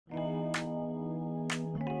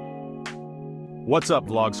What's up,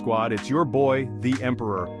 Vlog Squad? It's your boy,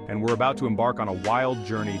 TheEmperor, and we're about to embark on a wild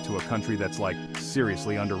journey to a country that's like,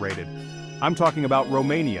 seriously underrated. I'm talking about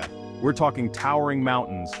Romania. We're talking towering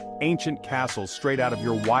mountains, ancient castles straight out of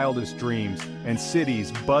your wildest dreams, and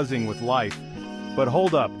cities buzzing with life. But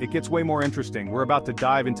hold up, it gets way more interesting. We're about to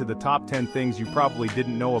dive into the top 10 things you probably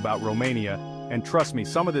didn't know about Romania, and trust me,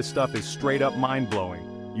 some of this stuff is straight up mind-blowing.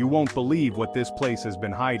 You won't believe what this place has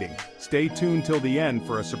been hiding. Stay tuned till the end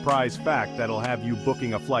for a surprise fact that'll have you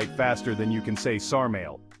booking a flight faster than you can say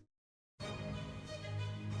Sarmail.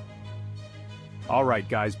 Alright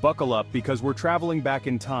guys, buckle up because we're traveling back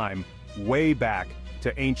in time, way back,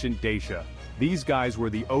 to ancient Dacia. These guys were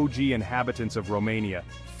the OG inhabitants of Romania,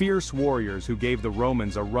 fierce warriors who gave the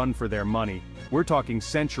Romans a run for their money. We're talking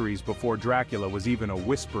centuries before Dracula was even a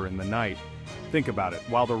whisper in the night. Think about it,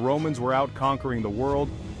 while the Romans were out conquering the world,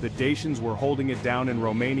 the Dacians were holding it down in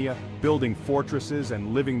Romania, building fortresses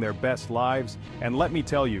and living their best lives, and let me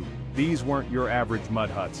tell you, these weren't your average mud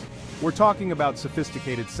huts. We're talking about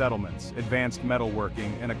sophisticated settlements, advanced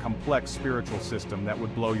metalworking, and a complex spiritual system that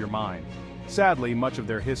would blow your mind. Sadly, much of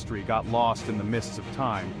their history got lost in the mists of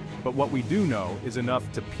time, but what we do know is enough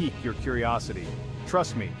to pique your curiosity.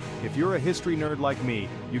 Trust me, if you're a history nerd like me,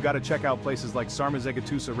 you gotta check out places like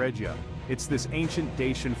Sarmazegatusa Regia. It's this ancient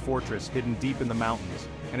Dacian fortress hidden deep in the mountains,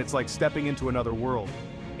 and it's like stepping into another world.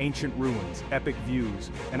 Ancient ruins, epic views,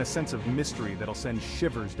 and a sense of mystery that'll send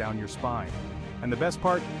shivers down your spine. And the best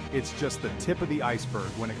part? It's just the tip of the iceberg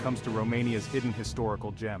when it comes to Romania's hidden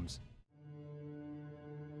historical gems.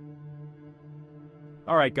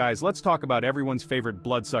 Alright guys, let's talk about everyone's favorite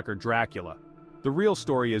bloodsucker Dracula. The real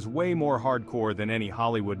story is way more hardcore than any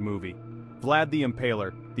Hollywood movie. Vlad the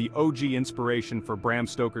Impaler, the OG inspiration for Bram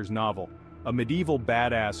Stoker's novel, a medieval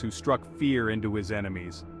badass who struck fear into his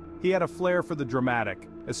enemies. He had a flair for the dramatic,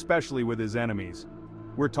 especially with his enemies.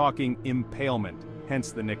 We're talking impalement,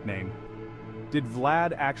 hence the nickname. Did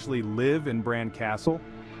Vlad actually live in Bran Castle?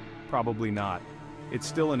 Probably not. It's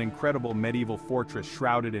still an incredible medieval fortress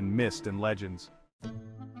shrouded in mist and legends.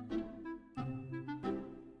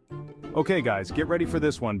 Okay guys, get ready for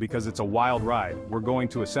this one because it's a wild ride. We're going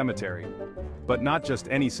to a cemetery. But not just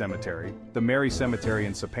any cemetery, the Mary Cemetery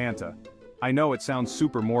in Săpânța. I know it sounds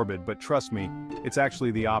super morbid, but trust me, it's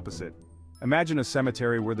actually the opposite. Imagine a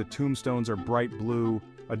cemetery where the tombstones are bright blue,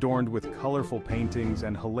 adorned with colorful paintings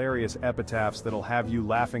and hilarious epitaphs that'll have you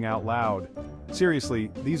laughing out loud.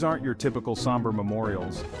 Seriously, these aren't your typical somber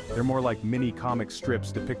memorials. They're more like mini comic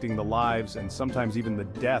strips depicting the lives and sometimes even the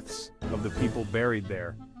deaths of the people buried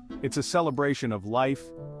there. It's a celebration of life,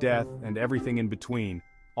 death, and everything in between,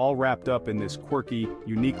 all wrapped up in this quirky,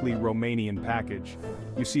 uniquely Romanian package.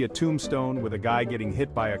 You see a tombstone with a guy getting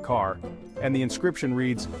hit by a car, and the inscription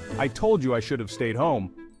reads, "I told you I should have stayed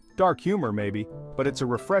home." Dark humor maybe, but it's a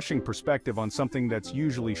refreshing perspective on something that's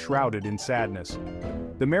usually shrouded in sadness.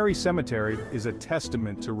 The Mary Cemetery is a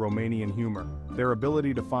testament to Romanian humor, their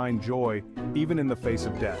ability to find joy even in the face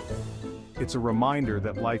of death. It's a reminder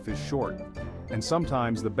that life is short, and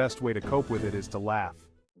sometimes the best way to cope with it is to laugh.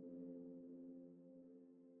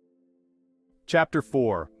 Chapter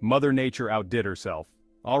 4, Mother Nature Outdid Herself.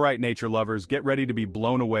 Alright nature lovers, get ready to be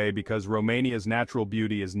blown away because Romania's natural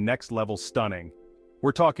beauty is next level stunning.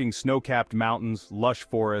 We're talking snow-capped mountains, lush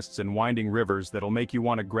forests, and winding rivers that'll make you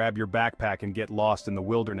want to grab your backpack and get lost in the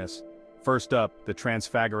wilderness. First up, the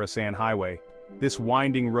Transfăgărășan Highway. This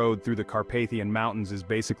winding road through the Carpathian Mountains is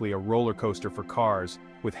basically a roller coaster for cars,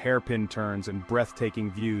 with hairpin turns and breathtaking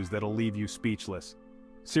views that'll leave you speechless.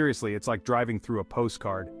 Seriously, it's like driving through a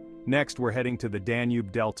postcard. Next, we're heading to the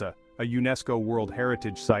Danube Delta, a UNESCO World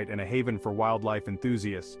Heritage Site and a haven for wildlife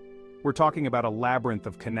enthusiasts. We're talking about a labyrinth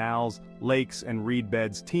of canals, lakes, and reed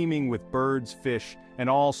beds teeming with birds, fish, and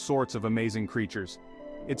all sorts of amazing creatures.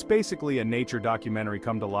 It's basically a nature documentary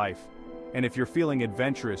come to life. And if you're feeling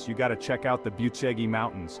adventurous, you gotta check out the Bucegi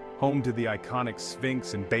Mountains, home to the iconic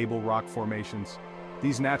Sphinx and Babel rock formations.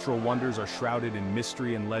 These natural wonders are shrouded in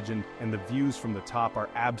mystery and legend, and the views from the top are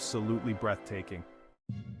absolutely breathtaking.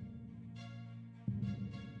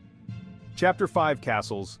 Chapter 5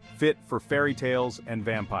 Castles, fit for fairy tales and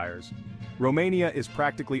vampires. Romania is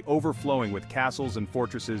practically overflowing with castles and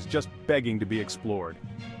fortresses just begging to be explored.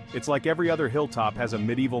 It's like every other hilltop has a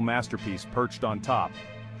medieval masterpiece perched on top.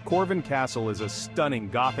 Corvin Castle is a stunning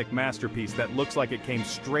Gothic masterpiece that looks like it came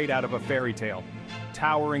straight out of a fairy tale.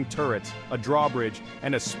 Towering turrets, a drawbridge,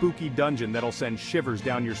 and a spooky dungeon that'll send shivers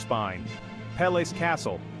down your spine. Peles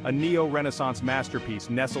Castle, a neo-Renaissance masterpiece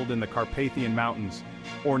nestled in the Carpathian Mountains.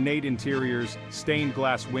 Ornate interiors, stained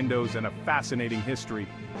glass windows, and a fascinating history.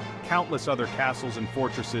 Countless other castles and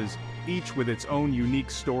fortresses, each with its own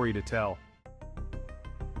unique story to tell.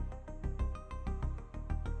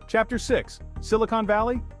 Chapter 6, Silicon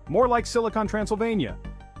Valley? More like Silicon Transylvania.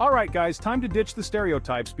 Alright guys, time to ditch the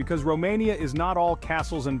stereotypes because Romania is not all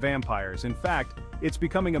castles and vampires. In fact, it's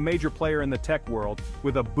becoming a major player in the tech world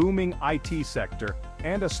with a booming IT sector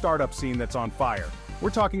and a startup scene that's on fire. We're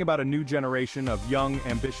talking about a new generation of young,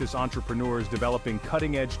 ambitious entrepreneurs developing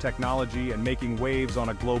cutting-edge technology and making waves on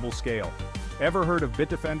a global scale. Ever heard of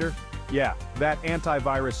Bitdefender? Yeah, that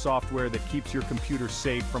antivirus software that keeps your computer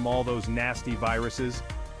safe from all those nasty viruses.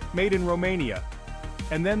 Made in Romania.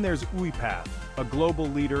 And then there's UiPath, a global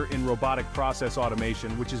leader in robotic process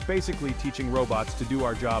automation, which is basically teaching robots to do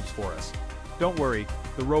our jobs for us. Don't worry,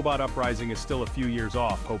 the robot uprising is still a few years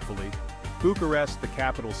off, hopefully. Bucharest, the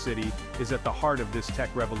capital city, is at the heart of this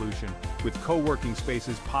tech revolution, with co-working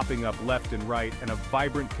spaces popping up left and right and a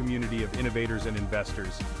vibrant community of innovators and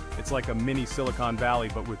investors. It's like a mini Silicon Valley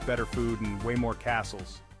but with better food and way more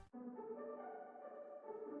castles.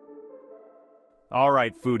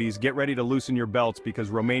 Alright foodies, get ready to loosen your belts because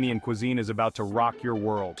Romanian cuisine is about to rock your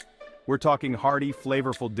world. We're talking hearty,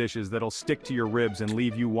 flavorful dishes that'll stick to your ribs and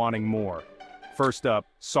leave you wanting more. First up,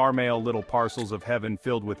 sarmale, little parcels of heaven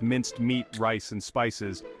filled with minced meat, rice and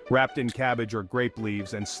spices, wrapped in cabbage or grape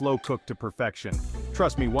leaves and slow cooked to perfection.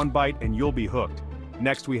 Trust me, one bite and you'll be hooked.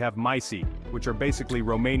 Next we have majestic, which are basically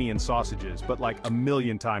Romanian sausages, but like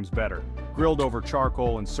 1,000,000 times better. Grilled over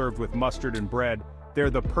charcoal and served with mustard and bread, they're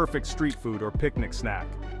the perfect street food or picnic snack.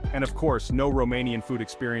 And of course, no Romanian food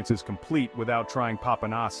experience is complete without trying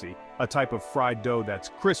papanasi, a type of fried dough that's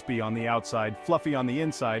crispy on the outside, fluffy on the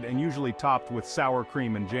inside, and usually topped with sour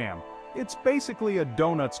cream and jam. It's basically a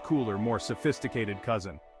donut's cooler, more sophisticated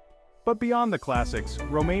cousin. But beyond the classics,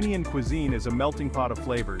 Romanian cuisine is a melting pot of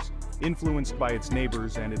flavors, influenced by its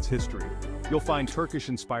neighbors and its history. You'll find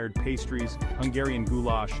Turkish-inspired pastries, Hungarian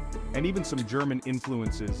goulash, and even some German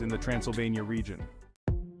influences in the Transylvania region.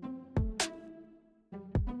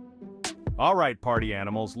 Alright party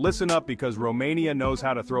animals, listen up because Romania knows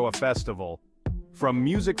how to throw a festival. From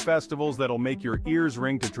music festivals that'll make your ears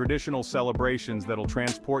ring to traditional celebrations that'll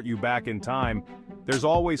transport you back in time, there's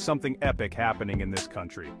always something epic happening in this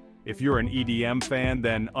country. If you're an EDM fan,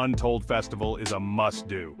 then Untold Festival is a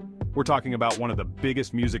must-do. We're talking about one of the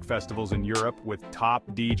biggest music festivals in Europe with top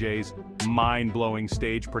DJs, mind-blowing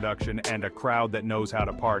stage production, and a crowd that knows how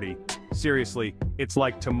to party. Seriously, it's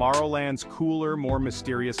like Tomorrowland's cooler, more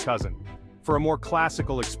mysterious cousin. For a more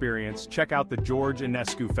classical experience, check out the George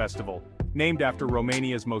Enescu Festival, named after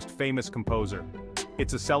Romania's most famous composer.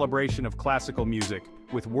 It's a celebration of classical music,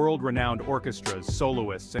 with world-renowned orchestras,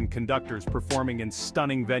 soloists, and conductors performing in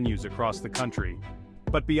stunning venues across the country.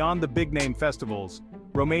 But beyond the big-name festivals,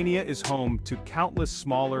 Romania is home to countless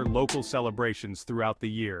smaller local celebrations throughout the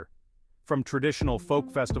year. From traditional folk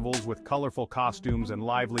festivals with colorful costumes and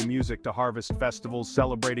lively music to harvest festivals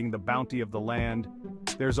celebrating the bounty of the land,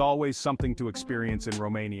 there's always something to experience in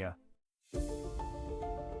Romania.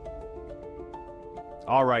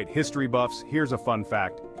 Alright, history buffs, here's a fun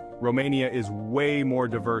fact. Romania is way more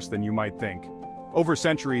diverse than you might think. Over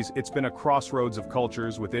centuries, it's been a crossroads of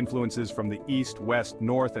cultures with influences from the east, west,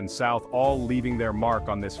 north, and south, all leaving their mark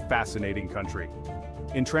on this fascinating country.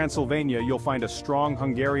 In Transylvania, you'll find a strong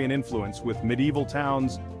Hungarian influence with medieval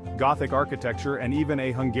towns, Gothic architecture, and even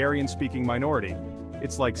a Hungarian-speaking minority.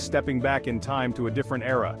 It's like stepping back in time to a different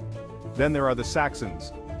era. Then there are the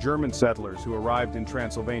Saxons, German settlers who arrived in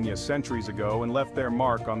Transylvania centuries ago and left their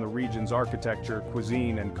mark on the region's architecture,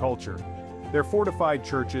 cuisine, and culture. Their fortified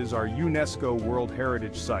churches are UNESCO World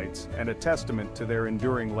Heritage Sites and a testament to their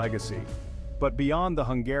enduring legacy. But beyond the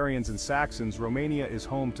Hungarians and Saxons, Romania is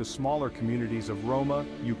home to smaller communities of Roma,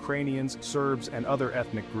 Ukrainians, Serbs, and other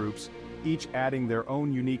ethnic groups, each adding their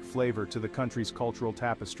own unique flavor to the country's cultural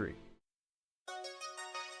tapestry.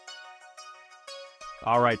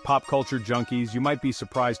 Alright, pop culture junkies, you might be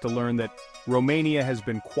surprised to learn that Romania has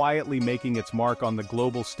been quietly making its mark on the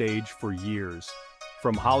global stage for years.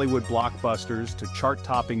 From Hollywood blockbusters to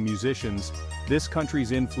chart-topping musicians, this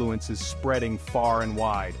country's influence is spreading far and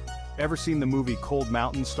wide. Ever seen the movie Cold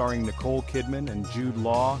Mountain starring Nicole Kidman and Jude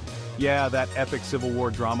Law? Yeah, that epic Civil War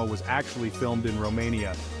drama was actually filmed in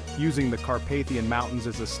Romania, using the Carpathian Mountains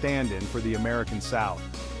as a stand-in for the American South.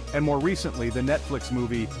 And more recently, the Netflix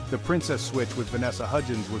movie The Princess Switch with Vanessa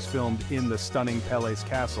Hudgens was filmed in the stunning Peles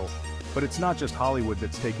castle. But it's not just Hollywood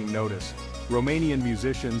that's taking notice. Romanian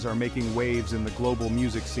musicians are making waves in the global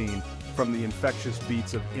music scene, from the infectious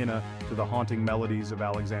beats of Ina to the haunting melodies of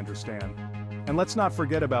Alexander Stan. And let's not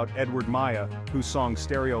forget about Edward Maya, whose song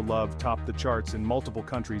Stereo Love topped the charts in multiple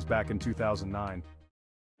countries back in 2009.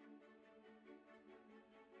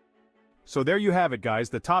 So there you have it guys,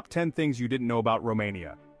 the top 10 things you didn't know about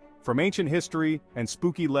Romania. From ancient history and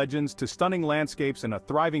spooky legends to stunning landscapes and a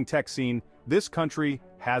thriving tech scene, this country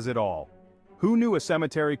has it all. Who knew a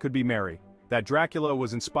cemetery could be merry? That Dracula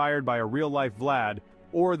was inspired by a real-life Vlad,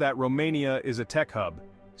 or that Romania is a tech hub?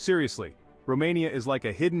 Seriously, Romania is like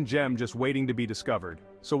a hidden gem just waiting to be discovered.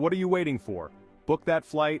 So what are you waiting for? Book that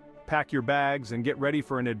flight, pack your bags, and get ready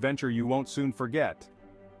for an adventure you won't soon forget.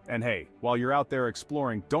 And hey, while you're out there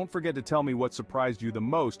exploring, don't forget to tell me what surprised you the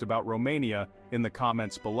most about Romania in the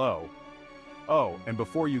comments below. Oh, and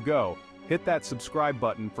before you go, hit that subscribe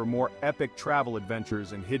button for more epic travel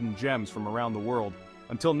adventures and hidden gems from around the world.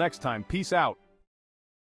 Until next time, peace out!